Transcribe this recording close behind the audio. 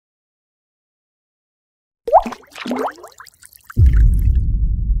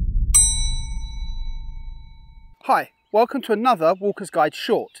Hi, welcome to another Walker's Guide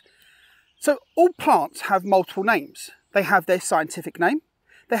short. So all plants have multiple names. They have their scientific name,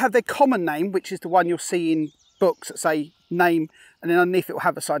 they have their common name, which is the one you'll see in books that say name, and then underneath it will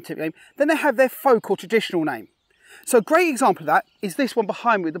have a scientific name. Then they have their folk or traditional name. So a great example of that is this one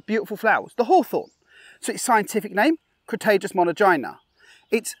behind me with the beautiful flowers, the hawthorn. So its scientific name, Crataegus monogyna.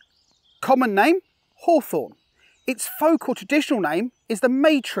 Its common name, hawthorn. Its folk or traditional name is the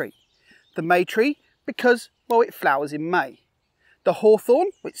May tree. The May tree because, well, it flowers in May. The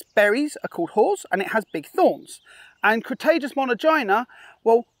hawthorn, its berries are called haws and it has big thorns. And Crataegus monogyna,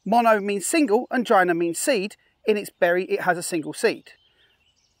 well, mono means single and gyna means seed. In its berry, it has a single seed.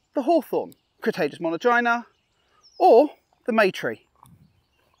 The hawthorn, Crataegus monogyna, or the May tree.